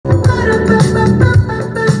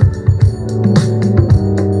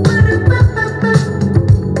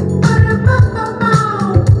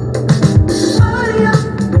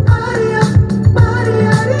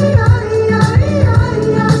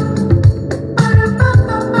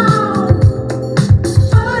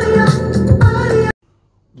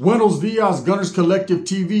Buenos dias, Gunners Collective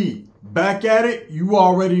TV. Back at it, you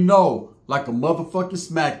already know, like a motherfucking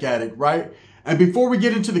smack addict, right? And before we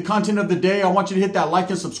get into the content of the day, I want you to hit that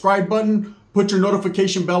like and subscribe button. Put your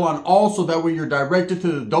notification bell on all so that way you're directed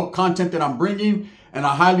to the dope content that I'm bringing. And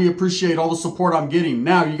I highly appreciate all the support I'm getting.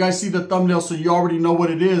 Now, you guys see the thumbnail, so you already know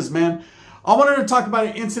what it is, man. I wanted to talk about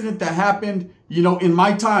an incident that happened, in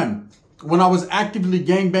my time when I was actively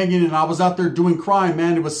gangbanging and I was out there doing crime,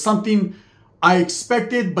 man. It was something I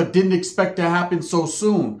expected but didn't expect to happen so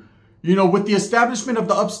soon. With the establishment of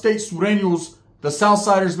the upstate Sureños, the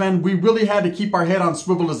Southsiders, man, we really had to keep our head on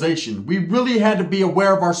swivelization. We really had to be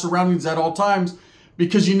aware of our surroundings at all times,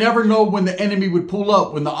 because you never know when the enemy would pull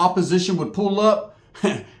up, when the opposition would pull up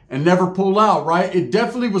and never pull out, right? It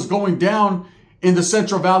definitely was going down in the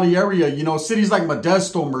Central Valley area. Cities like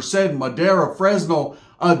Modesto, Merced, Madera, Fresno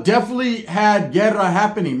definitely had guerra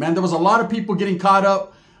happening, man. There was a lot of people getting caught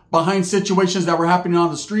up behind situations that were happening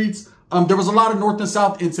on the streets. There was a lot of North and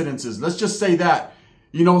South incidences. Let's just say that.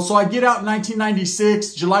 So I get out in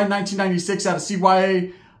 1996, July 1996 out of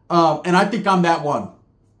CYA, and I think I'm that one.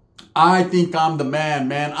 I think I'm the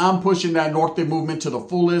man. I'm pushing that Norte movement to the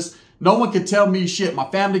fullest. No one can tell me shit. My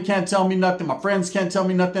family can't tell me nothing. My friends can't tell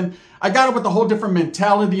me nothing. I got it with a whole different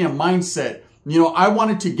mentality and mindset. I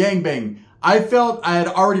wanted to gangbang. I felt I had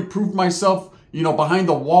already proved myself, behind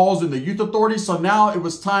the walls in the youth authority. So now it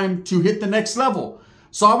was time to hit the next level.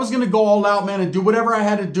 So I was going to go all out, man, and do whatever I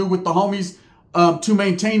had to do with the homies to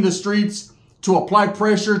maintain the streets, to apply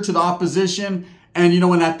pressure to the opposition. And,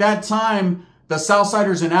 and at that time, the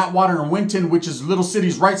Southsiders in Atwater and Winton, which is little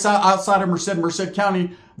cities right outside of Merced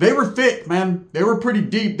County, they were thick, man. They were pretty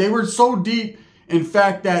deep. They were so deep, in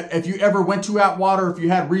fact, that if you ever went to Atwater, if you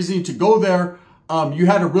had reason to go there, you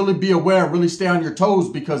had to really be aware, really stay on your toes,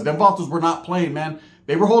 because them vatos were not playing, man.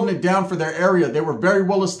 They were holding it down for their area. They were very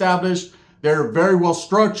well established. They're very well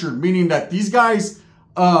structured, meaning that these guys,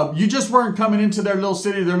 you just weren't coming into their little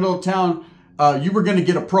city, their little town. You were going to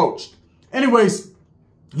get approached. Anyways,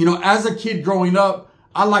 as a kid growing up,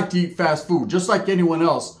 I liked to eat fast food, just like anyone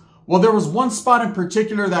else. Well, there was one spot in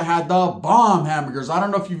particular that had the bomb hamburgers. I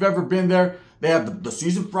don't know if you've ever been there. They have the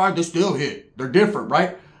seasoned fried. They still hit. They're different,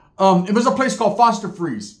 right? It was a place called Foster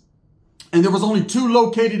Freeze. And there was only two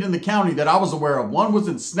located in the county that I was aware of. One was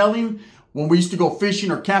in Snelling. When we used to go fishing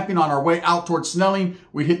or camping on our way out towards Snelling,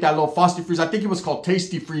 we'd hit that little Foster Freeze. I think it was called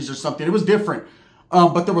Tasty Freeze or something. It was different.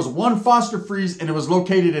 But there was one Foster Freeze, and it was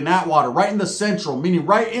located in Atwater, right in the central, meaning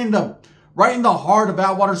right in the heart of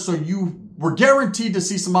Atwater. So you were guaranteed to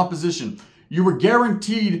see some opposition. You were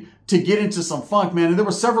guaranteed to get into some funk, man. And there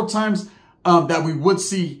were several times that we would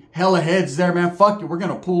see hella heads there, man. Fuck it, we're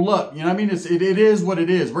gonna pull up. You know what I mean? It is what it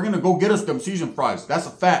is. We're gonna go get us them seasoned fries. That's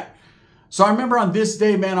a fact. So I remember on this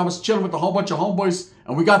day, man, I was chilling with a whole bunch of homeboys,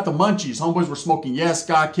 and we got the munchies. Homeboys were smoking yes,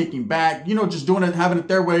 God, kicking back, just doing it, having it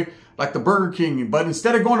their way, like the Burger King. But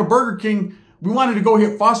instead of going to Burger King, we wanted to go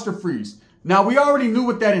hit Foster Freeze. Now, we already knew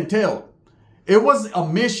what that entailed. It was a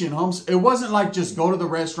mission, homes. It wasn't like just go to the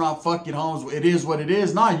restaurant, fuck it, homes. It is what it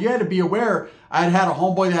is. Nah, you had to be aware. I had a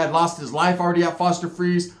homeboy that had lost his life already at Foster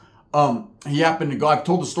Freeze. He happened to go. I've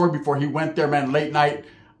told the story before. He went there, man, late night.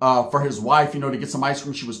 For his wife, to get some ice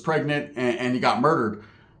cream. She was pregnant, and he got murdered.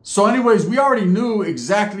 So anyways, we already knew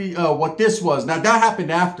exactly what this was. Now, that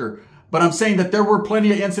happened after, but I'm saying that there were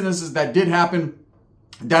plenty of incidences that did happen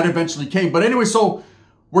that eventually came. But anyway, so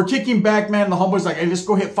we're kicking back, man. The homeboy's like, hey, let's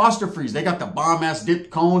go hit Foster Freeze. They got the bomb-ass dipped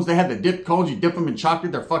cones. They had the dipped cones. You dip them in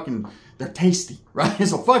chocolate. They're tasty, right?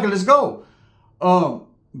 So fuck it, let's go.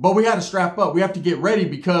 But we had to strap up. We have to get ready,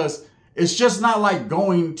 because it's just not like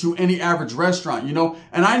going to any average restaurant,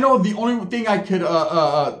 And I know the only thing I could,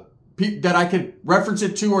 that I could reference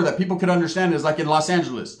it to, or that people could understand, is like in Los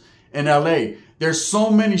Angeles, in LA. There's so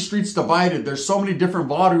many streets divided. There's so many different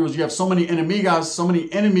barrios. You have so many enemigas, so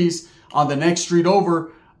many enemies on the next street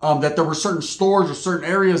over, that there were certain stores or certain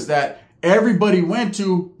areas that everybody went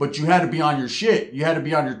to, but you had to be on your shit. You had to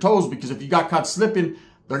be on your toes, because if you got caught slipping,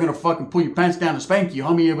 they're going to fucking pull your pants down and spank you,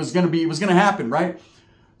 homie. It was going to happen, right?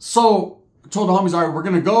 So I told the homies, all right, we're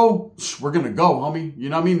going to go. We're going to go, homie. You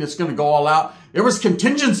know what I mean? It's going to go all out. There was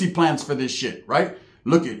contingency plans for this shit, right?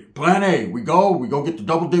 Look at it. Plan A. We go get the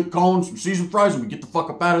double dip cones, some seasoned fries, and we get the fuck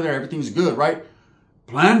up out of there. Everything's good, right?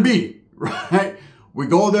 Plan B, right? We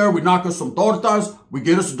go there, we knock us some tortas, we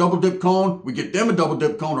get us a double dip cone, we get them a double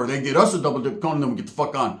dip cone, or they get us a double dip cone, and then we get the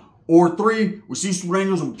fuck on. Or 3, we see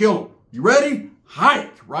Sureños and we kill them. You ready?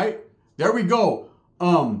 Hike, right? There we go.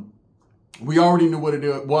 We already knew what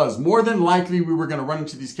it was. More than likely, we were going to run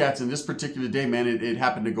into these cats. And this particular day, man, it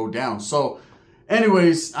happened to go down. So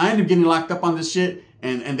anyways, I ended up getting locked up on this shit.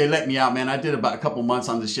 And they let me out, man. I did about a couple months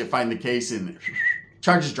on this shit, fighting the case. And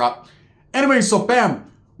charges drop. Anyway, so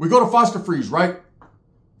bam, we go to Foster Freeze, right?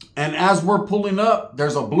 And as we're pulling up,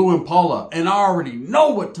 there's a blue Impala. And I already know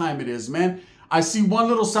what time it is, man. I see one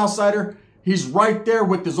little Southsider. He's right there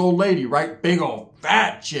with this old lady, right? Big old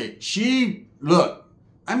fat chick. She, look,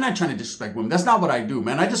 I'm not trying to disrespect women. That's not what I do,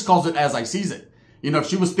 man. I just calls it as I sees it. You know, if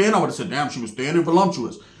she was thin, I would have said, damn, she was thin and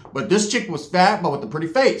voluptuous. But this chick was fat, but with a pretty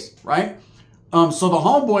face, right? So the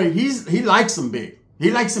homeboy, he likes him big.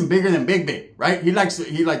 He likes him bigger than big, right? He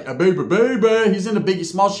like a baby. He's into biggie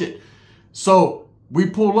small shit. So we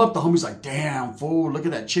pull up, the homie's like, damn, fool, look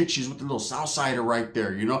at that chick. She's with the little Southsider right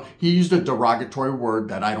there, you know? He used a derogatory word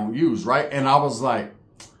that I don't use, right? And I was like,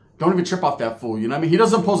 don't even trip off that fool, you know what I mean? He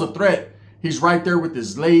doesn't pose a threat. He's right there with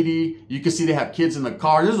this lady. You can see they have kids in the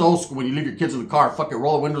car. This is old school when you leave your kids in the car. Fuck it,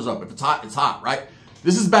 roll the windows up. If it's hot, right?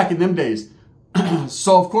 This is back in them days.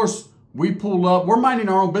 So, of course, we pull up. We're minding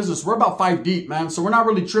our own business. We're about 5 deep, man. So we're not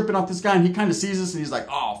really tripping off this guy. And he kind of sees us and he's like,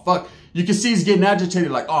 oh, fuck. You can see he's getting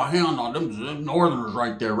agitated like, oh, hell no, them northerners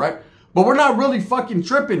right there, right? But we're not really fucking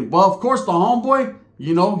tripping. Well, of course, the homeboy,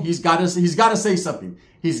 you know, he's got to say something.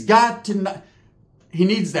 He's got to, he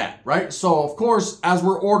needs that, right? So, of course, as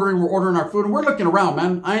we're ordering our food and we're looking around,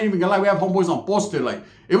 man. I ain't even gonna lie, we have homeboys on poste. Like,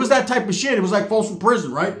 it was that type of shit. It was like folks from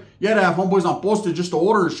prison, right? You had to have homeboys on poste just to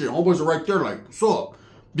order shit. Homeboys are right there like, what's up?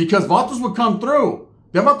 Because vatos would come through.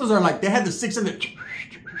 Them vatos are like, they had the 600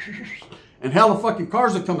 and hella fucking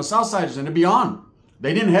cars would come with Southsiders and it'd be on.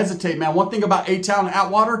 They didn't hesitate, man. One thing about A-Town and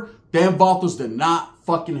Atwater, damn vatos did not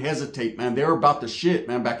fucking hesitate, man. They were about the shit,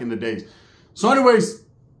 man, back in the days. So anyways,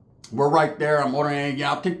 we're right there. I'm ordering,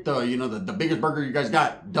 yeah, I'll take the, you know, the biggest burger you guys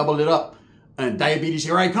got, double it up. And diabetes,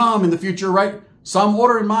 here I come in the future, right? So I'm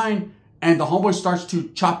ordering mine. And the homeboy starts to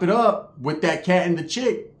chop it up with that cat and the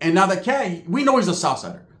chick. And now the cat, we know he's a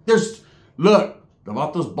Southsider. Look, the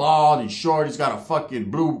vato's bald, he's short, he's got a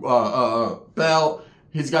fucking blue belt.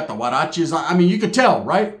 He's got the huaraches. I mean, you could tell,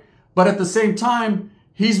 right? But at the same time,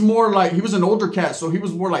 he's more like, he was an older cat, so he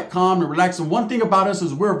was more like calm and relaxed. And one thing about us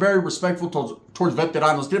is we're very respectful towards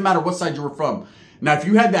veteranos. Didn't matter what side you were from. Now, if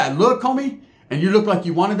you had that look, homie, and you looked like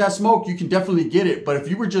you wanted that smoke, you can definitely get it. But if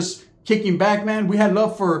you were just kicking back, man, we had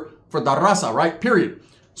love for the raza, right? Period.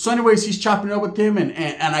 So anyways, he's chopping it up with him, and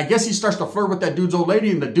I guess he starts to flirt with that dude's old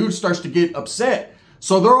lady, and the dude starts to get upset.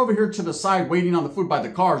 So they're over here to the side waiting on the food by the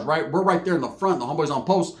cars, right? We're right there in the front. The homeboy's on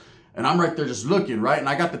post, and I'm right there just looking, right? And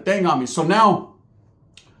I got the thing on me. So now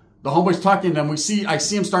the homeboy's talking, and I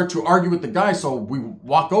see him start to argue with the guy. So we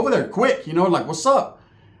walk over there quick, you know, like, what's up?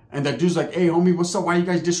 And that dude's like, hey, homie, what's up? Why are you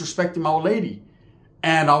guys disrespecting my old lady?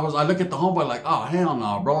 And I look at the homeboy like, oh, hell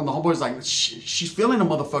no, bro. And the homeboy's like, she's feeling a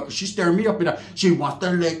motherfucker. She's staring me up and down. She wants to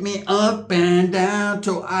lick me up and down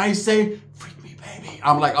till I say, freak me, baby.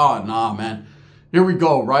 I'm like, oh, nah, man. Here we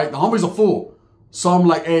go, right? The homeboy's a fool. So I'm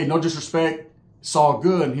like, hey, no disrespect. It's all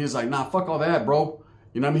good. And he's like, nah, fuck all that, bro.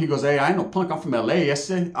 You know what I mean? He goes, hey, I ain't no punk. I'm from LA. I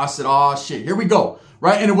said, oh, shit. Here we go.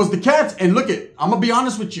 Right? And it was the cats. And look I'm going to be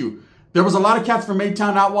honest with you. There was a lot of cats from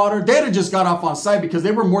A-Town, Atwater. They'd have just got off on site because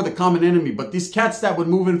they were more the common enemy. But these cats that would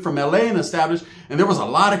move in from LA and establish, and there was a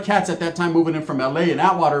lot of cats at that time moving in from LA and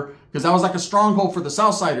Atwater because that was like a stronghold for the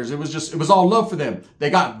Southsiders. It was all love for them. They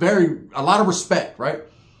got a lot of respect, right?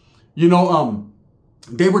 You know,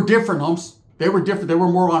 they were different, homes. They were different. They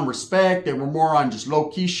were more on respect. They were more on just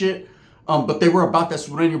low-key shit. But they were about that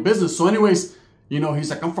Sureño business. So anyways, you know, he's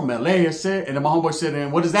like, I'm from LA, I said. And then my homeboy said,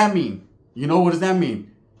 and what does that mean? You know, what does that mean?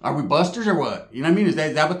 Are we busters or what? You know what I mean? Is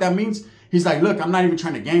that what that means? He's like, look, I'm not even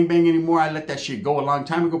trying to gangbang anymore. I let that shit go a long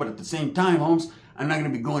time ago. But at the same time, Holmes, I'm not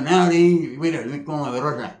going to be going out. Wait a minute.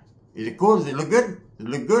 Is it cool? Does it look good? Does it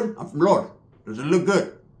look good? I'm from Lord. Does it look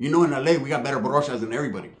good? You know, in LA, we got better brochas than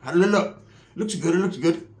everybody. How does it look? It looks good. It looks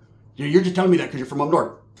good. You're just telling me that because you're from up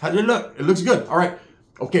north. How does it look? It looks good. All right.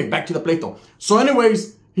 Okay, back to the pleito. So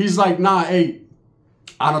anyways, he's like, nah, hey,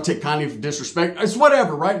 I don't take kindly for disrespect. It's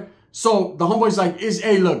whatever, right? So the homeboy's like,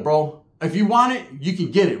 hey, look, bro, if you want it, you can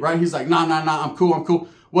get it, right? He's like, nah, I'm cool.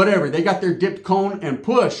 Whatever. They got their dipped cone and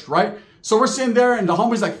pushed, right? So we're sitting there and the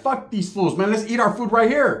homeboy's like, fuck these fools, man. Let's eat our food right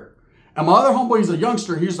here. And my other homeboy, he's a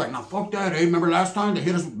youngster. He's like, nah, fuck that. Hey, remember last time they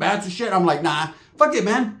hit us with bats and shit? I'm like, nah, fuck it,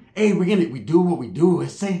 man. Hey, we do what we do,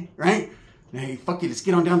 let's say, right? Hey, fuck it, let's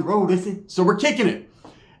get on down the road, let's say. So we're kicking it.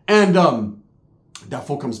 And that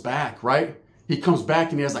fool comes back, right? He comes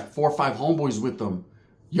back and he has like 4 or 5 homeboys with him.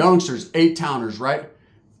 Youngsters, 8-towners, right?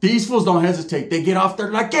 These fools don't hesitate. They get off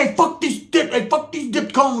there like, hey, fuck these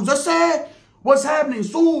dipped cones. I said, what's happening?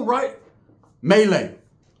 So, right? Melee,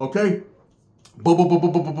 okay? Boom, boom, boom,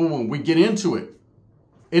 boom, boom, boom, boom. We get into it.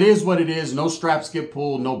 It is what it is. No straps get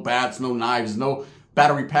pulled, no bats, no knives, no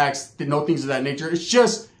battery packs, no things of that nature. It's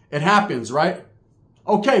just, it happens, right?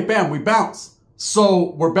 Okay, bam, we bounce.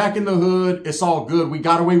 So we're back in the hood. It's all good. We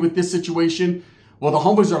got away with this situation. Well, the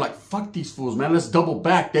homeboys are like, fuck these fools, man. Let's double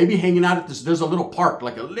back. They be hanging out at this. There's a little park,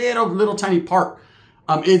 like a little tiny park.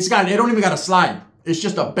 It don't even got a slide. It's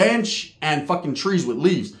just a bench and fucking trees with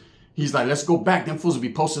leaves. He's like, let's go back. Them fools will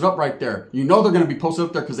be posted up right there. You know they're going to be posted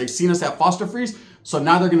up there because they've seen us at Foster Freeze. So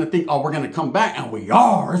now they're going to think, oh, we're going to come back. And we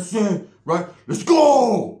are. That's it, right? Let's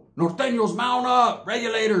go. Norteños, mount up.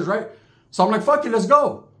 Regulators, right? So I'm like, fuck it, let's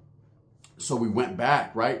go. So we went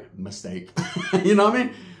back, right? Mistake. You know what I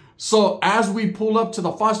mean? So as we pull up to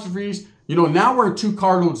the Foster Freeze, you know, now we're 2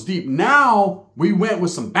 carloads deep. Now we went with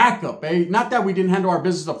some backup, eh? Not that we didn't handle our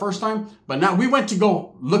business the first time, but now we went to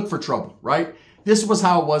go look for trouble, right? This was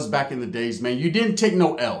how it was back in the days, man. You didn't take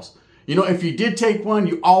no L's. You know, if you did take one,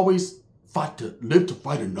 you always fought to live to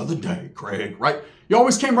fight another day, Craig, right? You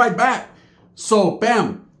always came right back. So,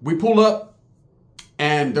 bam, we pull up,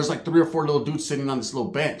 and there's like 3 or 4 little dudes sitting on this little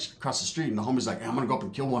bench across the street, and the homie's like, hey, I'm going to go up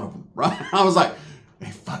and kill one of them, right? I was like, hey,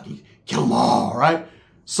 fucking kill them all, right?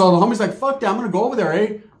 So the homie's like, fuck that, I'm going to go over there,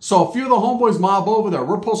 eh? So a few of the homeboys mob over there.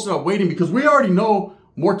 We're posted up waiting because we already know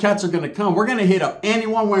more cats are going to come. We're going to hit up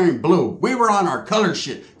anyone wearing blue. We were on our color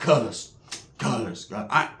shit. Colors. God,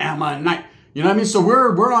 I am a knight. You know what I mean? So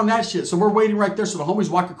we're on that shit. So we're waiting right there. So the homies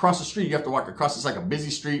walk across the street. You have to walk across. It's like a busy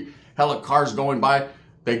street. Hella cars going by.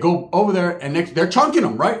 They go over there and they're chunking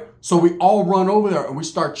them, right? So we all run over there and we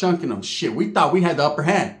start chunking them. Shit, we thought we had the upper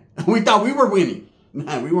hand. We thought we were winning.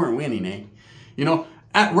 Nah, we weren't winning, eh? You know,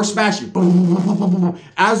 we're smashing. Boom, boom, boom, boom, boom.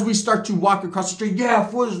 As we start to walk across the street, yeah,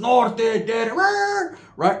 Fuerza Norte, dead,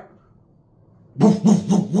 right? Boom, boom,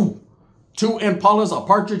 boom, boom. 2 Impalas, a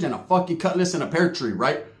partridge, and a fucking cutlass and a pear tree,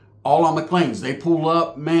 right? All on McLean's. They pull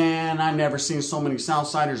up. Man, I never seen so many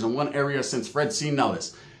Southsiders in one area since Fred C.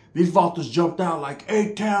 Nellis. These Vatos jumped out like,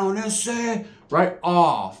 A-Town, S.A., right?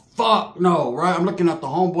 Oh, fuck no, right? I'm looking at the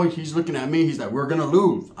homeboy. He's looking at me. He's like, we're going to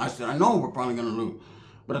lose. I said, I know we're probably going to lose.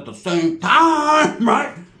 But at the same time,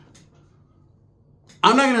 right?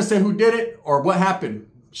 I'm not going to say who did it or what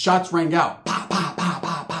happened. Shots rang out. Pow, pow, pow,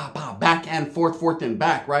 pow, pow, pow. Back and forth and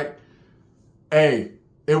back, right? Hey,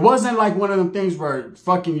 it wasn't like one of them things where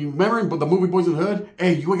fucking, you remember the movie Boys in the Hood?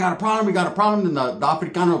 Hey, we got a problem. And the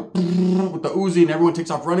Africano with the Uzi and everyone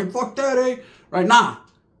takes off running. Fuck that, eh? Right? Nah.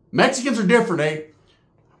 Mexicans are different, eh?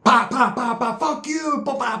 Pa, pa, pa, pa, fuck you.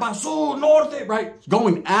 Pa, pa, pa, so norte, right?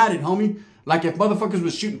 Going at it, homie. Like if motherfuckers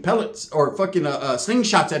was shooting pellets or fucking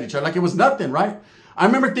slingshots at each other. Like it was nothing, right? I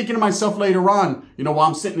remember thinking to myself later on, you know, while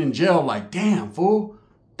I'm sitting in jail, like, damn, fool.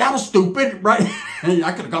 That was stupid, right?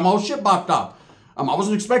 I could have got my whole shit bopped off. I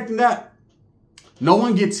wasn't expecting that. No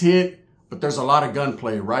one gets hit, but there's a lot of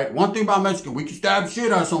gunplay, right? One thing about Mexican, we can stab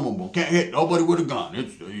shit out of someone, but can't hit nobody with a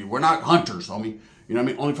gun. We're not hunters, homie. You know what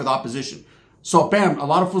I mean? Only for the opposition. So, bam, a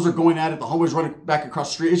lot of fools are going at it. The homeboys running back across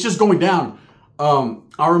the street. It's just going down.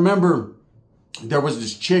 I remember there was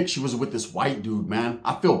this chick. She was with this white dude, man.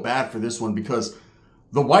 I feel bad for this one because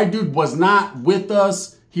the white dude was not with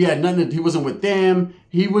us. He had nothing. He wasn't with them.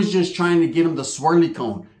 He was just trying to get him the swirly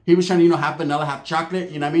cone. He was trying to, you know, half vanilla, half chocolate.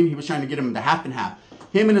 You know what I mean? He was trying to get him the half and half.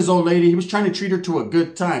 Him and his old lady, he was trying to treat her to a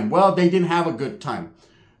good time. Well, they didn't have a good time.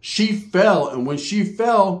 She fell. And when she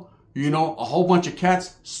fell, you know, a whole bunch of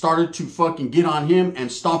cats started to fucking get on him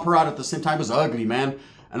and stomp her out at the same time. It was ugly, man.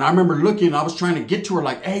 And I remember looking, I was trying to get to her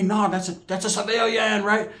like, hey, no, that's a civilian,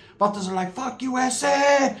 right? Vatos are like, fuck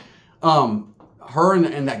USA. Her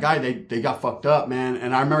and that guy, they got fucked up, man.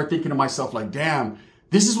 And I remember thinking to myself like, damn,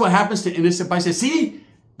 this is what happens to innocent bystanders. See?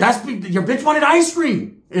 Your bitch wanted ice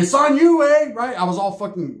cream. It's on you, eh? Right? I was all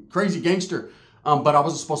fucking crazy gangster. But I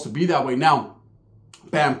wasn't supposed to be that way. Now,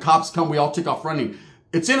 bam, cops come. We all took off running.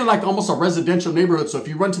 It's in like almost a residential neighborhood. So if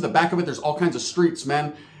you run to the back of it, there's all kinds of streets,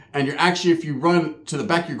 man. And you're actually, if you run to the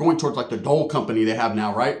back, you're going towards like the Dole company they have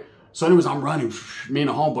now, right? So anyways, I'm running. Me and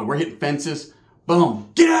a homeboy, we're hitting fences.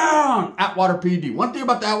 Boom. Get down! Atwater PD. One thing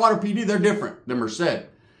about the Atwater PD, they're different than Merced.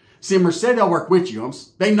 See, Merced, they'll work with you.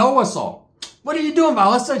 They know us all. What are you doing,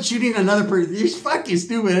 Val? Let's start shooting another person. You're fucking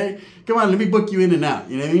stupid, eh? Come on, let me book you in and out.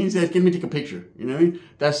 You know what I mean? He says, let me take a picture. You know what I mean?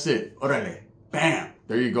 That's it. Orale. Bam.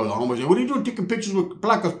 There you go. The homeboy said, what are you doing taking pictures with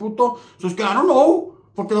placas, puto? So it's I don't know.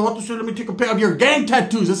 Fucking I want to say, let me take a picture of your gang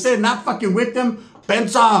tattoos. I said, not fucking with them.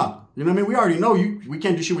 Pensa. You know what I mean? We already know you. We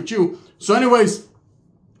can't do shit with you. So anyways,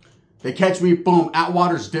 they catch me. Boom.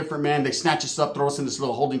 Atwater's different, man. They snatch us up, throw us in this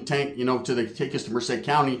little holding tank, you know, to take us to Merced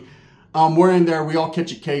County. We're in there. We all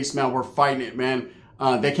catch a case, man. We're fighting it, man.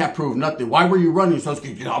 They can't prove nothing. Why were you running? So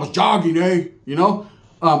I was jogging, eh? You know?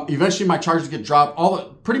 Eventually my charges get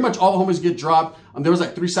dropped. Pretty much all the homies get dropped. There was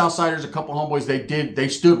like 3 Southsiders, a couple homeboys. They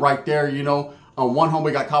stood right there, you know. One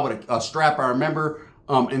homeboy got caught with a strap, I remember.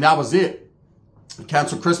 And that was it.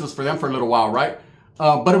 cancel Christmas for them for a little while, right?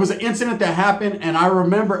 But it was an incident that happened, and I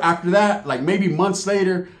remember after that, like maybe months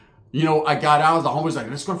later, you know, I got out. The homie's like,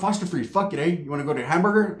 let's go to Foster Freeze. Fuck it, eh? You want to go to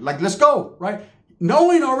Hamburger? Like, let's go, right?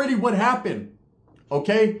 Knowing already what happened,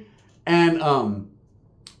 okay? And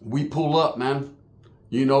we pull up, man.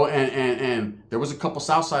 You know, and there was a couple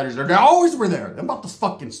Southsiders there. They always were there. They about to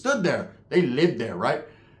fucking stood there. They lived there, right?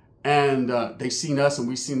 And they seen us and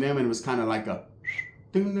we seen them, and it was kind of like a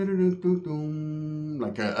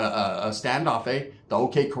standoff, eh? The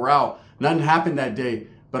OK Corral. Nothing happened that day,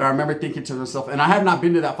 but I remember thinking to myself, and I have not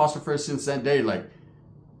been to that Foster Fair since that day. Like,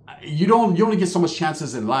 you only get so much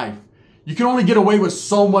chances in life. You can only get away with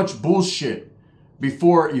so much bullshit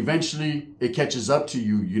before eventually it catches up to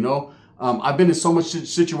you. You know, I've been in so much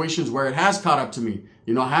situations where it has caught up to me.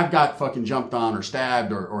 You know, I have got fucking jumped on or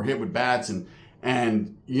stabbed or hit with bats,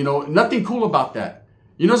 and you know, nothing cool about that.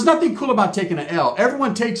 You know, there's nothing cool about taking an L.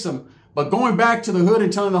 Everyone takes them, but going back to the hood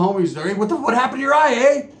and telling the homies, hey, what happened to your eye,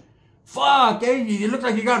 eh? Fuck, eh? You look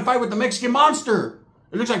like you got in a fight with the Mexican monster.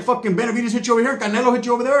 It looks like fucking Benavides hit you over here, Canelo hit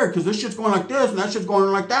you over there, because this shit's going like this and that shit's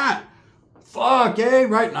going like that. Fuck, eh?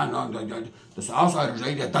 Right? No, the Southsiders,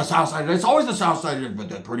 eh? The Southsiders. It's always the Southsiders,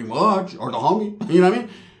 but pretty much. Or the homie. You know what I mean?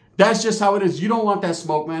 That's just how it is. You don't want that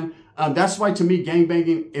smoke, man. That's why, to me,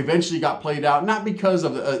 gangbanging eventually got played out. Not because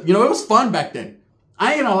of the, you know, it was fun back then.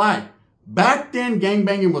 I ain't gonna lie. Back then,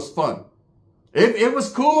 gangbanging was fun. It was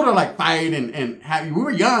cool to like fight and have, we were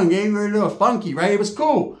young, eh? We were a little funky, right? It was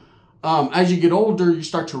cool. As you get older, you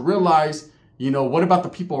start to realize, you know, what about the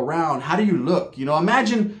people around? How do you look? You know,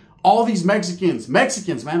 imagine all these Mexicans,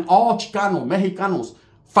 man, all Chicanos, Mexicanos,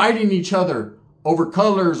 fighting each other over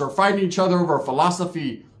colors or fighting each other over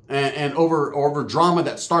philosophy and over drama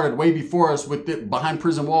that started way before us with it behind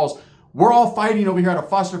prison walls. We're all fighting over here at a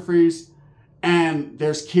Foster Freeze, and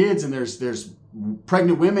there's kids and there's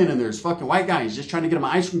pregnant women and there's fucking white guys just trying to get them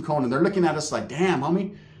an ice cream cone, and they're looking at us like, damn,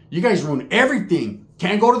 homie, you guys ruin everything.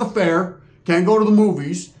 Can't go to the fair, can't go to the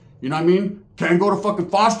movies, you know what I mean? Can't go to fucking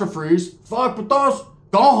Foster Freeze. Fuck with us.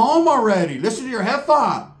 Go home already. Listen to your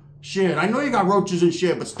headphone. Shit, I know you got roaches and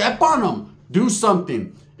shit, but step on them. Do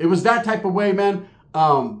something. It was that type of way, man.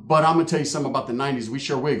 But I'm going to tell you something about the 90s. We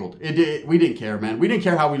sure wiggled. We didn't care, man. We didn't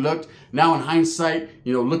care how we looked. Now, in hindsight,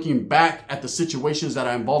 you know, looking back at the situations that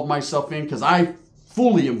I involved myself in, because I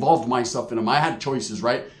fully involved myself in them. I had choices,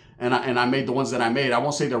 right? And I made the ones that I made. I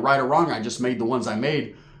won't say they're right or wrong. I just made the ones I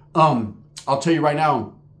made. I'll tell you right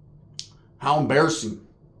now, how embarrassing.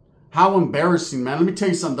 How embarrassing, man. Let me tell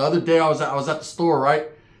you something. The other day, I was at the store, right?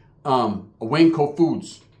 Wainco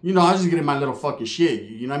Foods. You know, I was just getting my little fucking shit.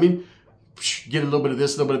 You know what I mean? Get a little bit of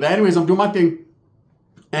this, a little bit of that. Anyways, I'm doing my thing.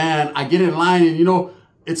 And I get in line, and, you know,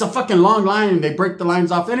 it's a fucking long line, and they break the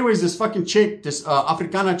lines off. Anyways, this fucking chick, this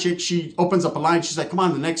Africana chick, she opens up a line. She's like, come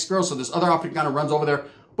on, the next girl. So this other Africana runs over there.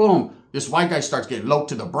 Boom. This white guy starts getting low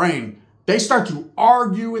to the brain. They start to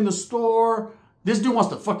argue in the store. This dude wants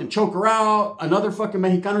to fucking choke her out. Another fucking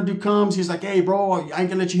Mexicano dude comes. He's like, hey, bro, I ain't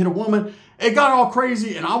gonna let you hit a woman. It got all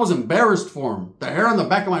crazy, and I was embarrassed for him. The hair on the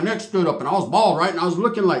back of my neck stood up, and I was bald, right? And I was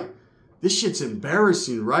looking like, this shit's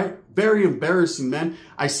embarrassing, right? Very embarrassing, man.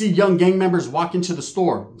 I see young gang members walk into the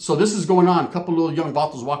store. So this is going on. A couple little young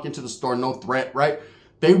vatos walk into the store, no threat, right?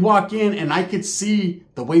 They walk in, and I could see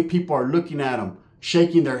the way people are looking at them,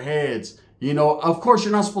 shaking their heads. You know, of course,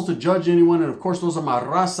 you're not supposed to judge anyone. And of course, those are my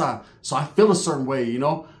raza. So I feel a certain way, you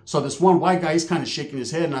know. So this one white guy, he's kind of shaking his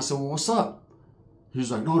head. And I said, well, what's up?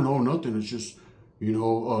 He's like, no, nothing. It's just, you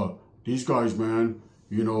know, these guys, man,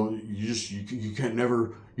 you know, you can't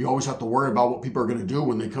never, you always have to worry about what people are going to do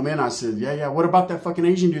when they come in. I said, yeah. What about that fucking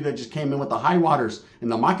Asian dude that just came in with the high waters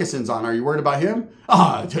and the moccasins on? Are you worried about him?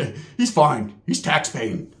 He's fine. He's tax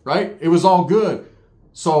paying, right? It was all good.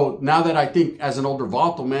 So now that I think as an older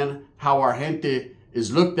vato, man, how our gente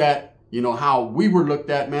is looked at, you know, how we were looked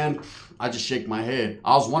at, man, I just shake my head.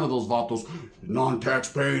 I was one of those vatos, non-tax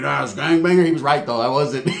paying ass gangbanger. He was right, though. I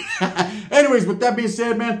wasn't. Anyways, with that being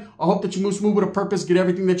said, man, I hope that you move smooth with a purpose, get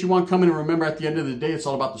everything that you want coming. And remember, at the end of the day, it's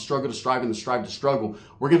all about the struggle to strive and the strive to struggle.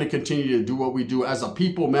 We're going to continue to do what we do as a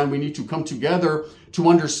people, man. We need to come together to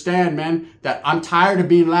understand, man, that I'm tired of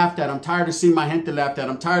being laughed at. I'm tired of seeing my gente laughed at.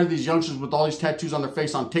 I'm tired of these youngsters with all these tattoos on their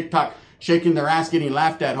face on TikTok, shaking their ass, getting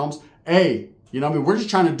laughed at, homes. Hey, you know what I mean? We're just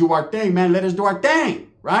trying to do our thing, man. Let us do our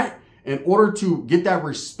thing, right? In order to get that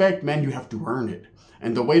respect, man, you have to earn it.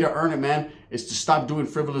 And the way to earn it, man, is to stop doing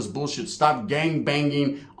frivolous bullshit. Stop gang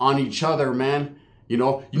banging on each other, man. You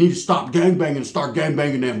know, you need to stop gang banging and start gang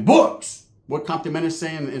banging them books. What Compton Men is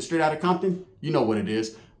saying in Straight Outta Compton, you know what it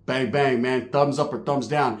is. Bang, bang, man. Thumbs up or thumbs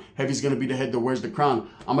down. Heavy's going to be the head that wears the crown.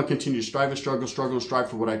 I'm going to continue to strive and struggle and strive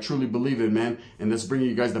for what I truly believe in, man. And that's bringing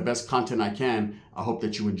you guys the best content I can. I hope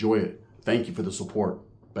that you enjoy it. Thank you for the support.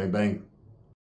 Bang, bang.